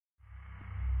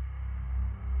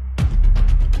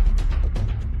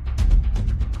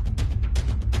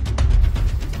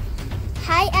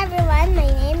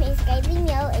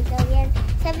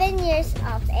7 years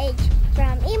of age,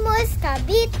 from Imus,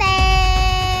 Cavite.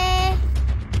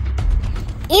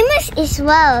 Imus is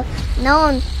well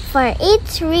known for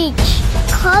its rich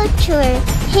culture,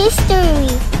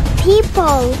 history,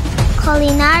 people,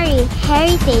 culinary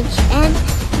heritage, and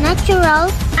natural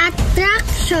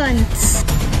attractions.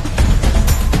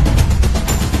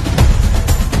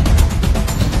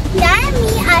 Join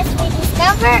me as we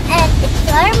discover and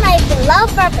explore my beloved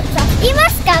province of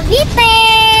Imus, Cavite!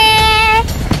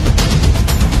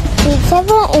 With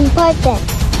several important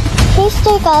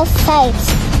historical sites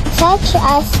such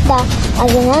as the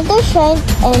Aguinaldo Shrine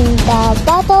and the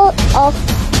Battle of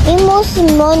Imus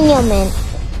Monument.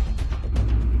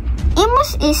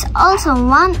 Imus is also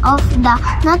one of the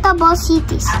notable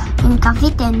cities in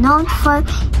Cavite, known for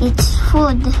its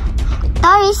food,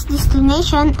 tourist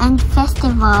destination, and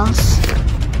festivals.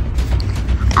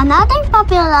 Another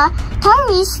popular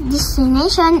tourist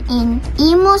destination in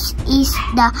Imus is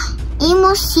the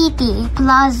Imus City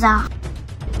Plaza.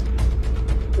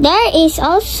 There is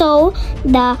also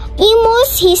the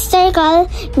Imus Historical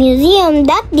Museum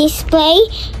that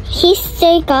displays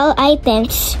historical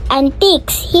items,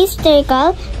 antiques,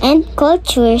 historical, and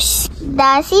cultures.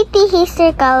 The city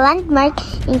historical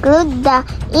landmarks include the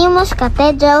Imus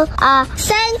Cathedral, a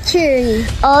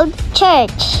century-old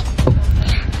church.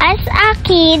 As a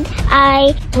kid,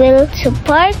 I will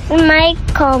support my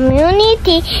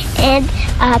community and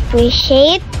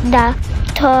appreciate the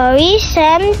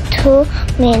tourism to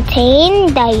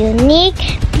maintain the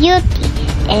unique beauty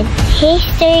and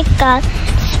historical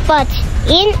spots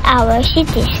in our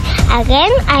cities.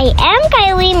 Again, I am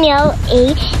Khaily Miel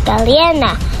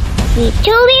Gallena. We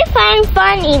truly find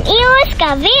fun in Imus,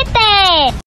 Cavite!